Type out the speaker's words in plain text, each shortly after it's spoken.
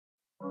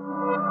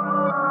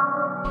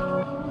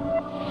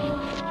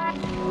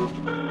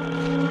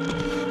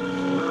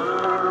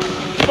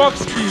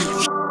Foxy.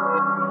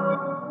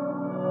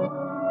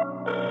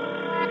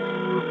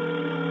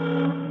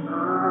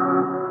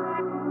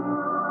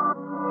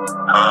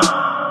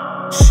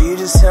 She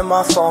just hit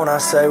my phone, I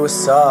say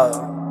what's up.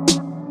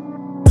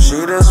 She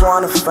just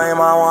want the fame,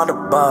 I want the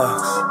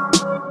bucks.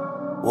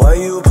 What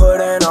you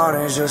putting on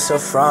is just a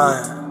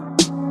front.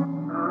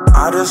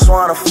 I just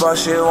wanna fuck,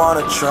 she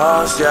wanna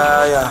trust,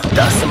 yeah, yeah.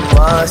 That's a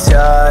must,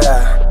 yeah,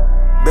 yeah.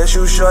 Bitch,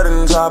 you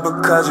shouldn't talk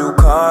because you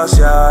cost,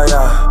 yeah,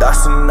 yeah.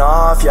 That's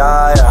enough,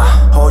 yeah,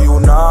 yeah. Hold you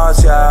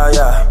nuts, yeah,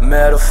 yeah.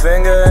 Middle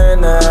finger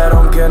in there,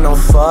 don't get no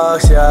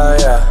fucks, yeah,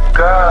 yeah.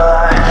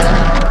 Girl,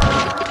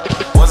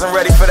 I wasn't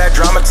ready for that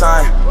drama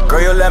time.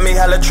 Girl, you let me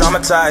hella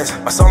traumatized.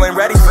 My soul ain't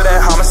ready for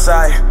that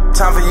homicide.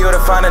 Time for you to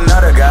find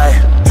another guy.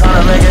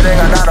 Tryna make it, ain't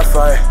got not a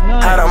fight.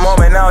 Had a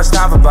moment, now it's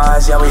time for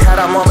buys. Yeah, we had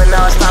a moment,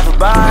 now it's time for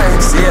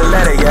buys. See you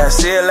later, yeah,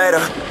 see you later.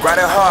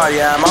 Riding hard,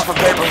 yeah, I'm off of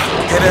paper.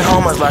 Hitting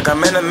homers like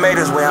I'm in the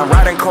majors. Where I'm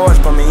riding chords,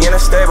 put me in a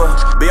stable.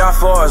 Be on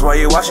fours while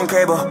you watching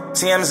cable.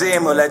 TMZ,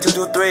 move like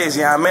 223s.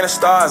 Yeah, I'm in the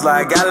stars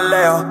like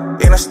Galileo.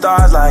 In the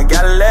stars like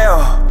Galileo.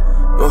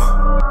 Ooh.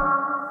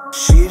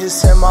 She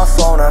just hit my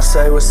phone, I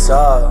say what's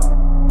up.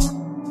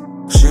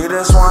 She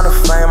just want the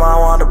fame, I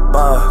want the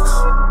bucks.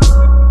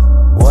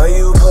 What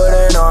you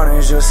putting on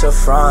is just a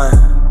front.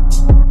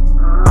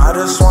 I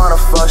just wanna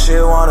fuck, she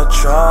wanna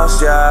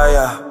trust, yeah,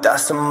 yeah.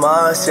 That's a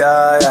must,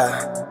 yeah,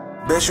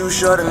 yeah. Bitch, you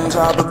shouldn't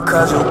talk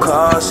because you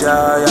cost,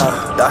 yeah,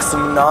 yeah. That's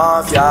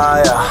enough,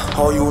 yeah, yeah.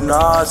 Hold you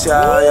nuts,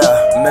 yeah,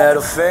 yeah.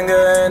 Middle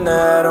finger in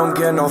there, don't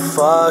get no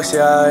fucks,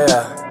 yeah,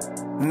 yeah.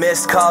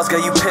 Missed calls,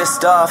 got you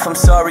pissed off, I'm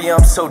sorry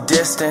I'm so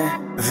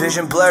distant.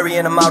 Vision blurry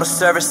and I'm out of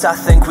service, I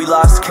think we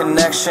lost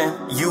connection.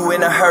 You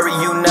in a hurry,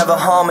 you never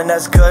home, and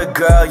that's good,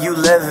 girl, you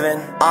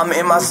living. I'm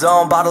in my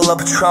zone, bottle of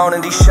Patron,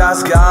 and these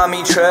shots got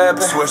me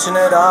tripping. Switching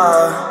it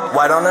up,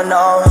 white on the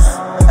nose,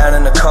 and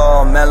in the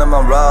cold, Marilyn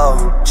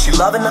Monroe. She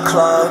loving the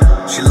club,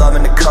 she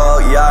loving the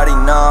cold, you already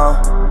know.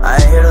 I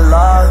ain't here to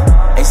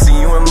love, ain't seen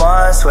you in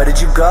months, where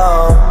did you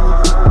go?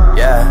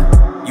 Yeah,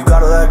 you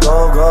gotta let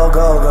go, go,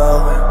 go,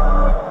 go.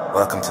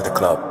 Welcome to the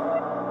club.